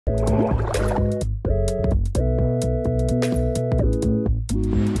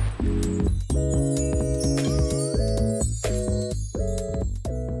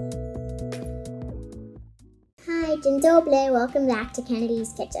S'il vous plaît, welcome back to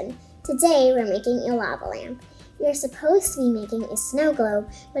Kennedy's Kitchen. Today we're making a lava lamp. We were supposed to be making a snow globe,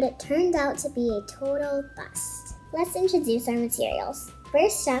 but it turned out to be a total bust. Let's introduce our materials.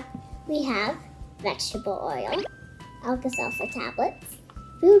 First up, we have vegetable oil, Alka-Seltzer tablets,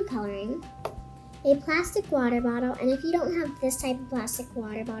 food coloring, a plastic water bottle, and if you don't have this type of plastic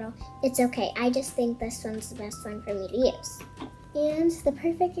water bottle, it's okay. I just think this one's the best one for me to use. And the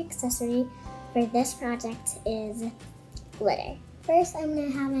perfect accessory for this project is glitter. First, I'm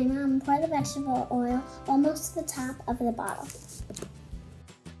going to have my mom pour the vegetable oil almost to the top of the bottle.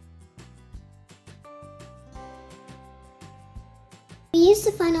 We use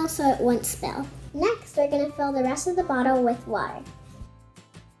the funnel so it won't spill. Next, we're going to fill the rest of the bottle with water.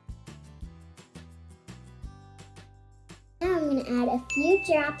 Now I'm going to add a few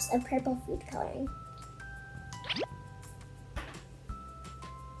drops of purple food coloring.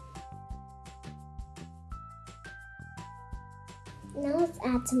 Now let's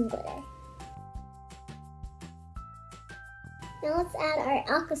add some glitter. Now let's add our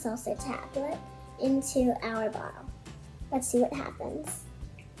Alka-Seltzer tablet into our bottle. Let's see what happens.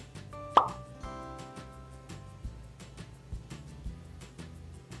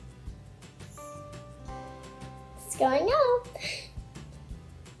 It's going up.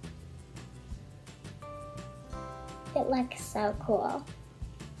 It looks so cool.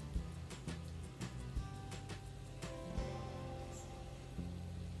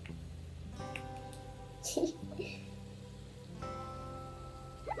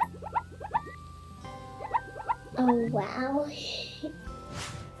 Oh wow.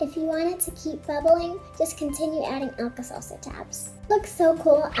 If you want it to keep bubbling, just continue adding Alka-Seltzer tabs. Looks so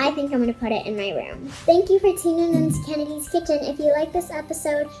cool, I think I'm gonna put it in my room. Thank you for tuning in to Kennedy's Kitchen. If you like this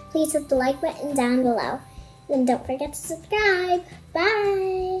episode, please hit the like button down below. And don't forget to subscribe.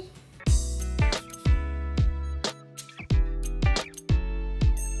 Bye!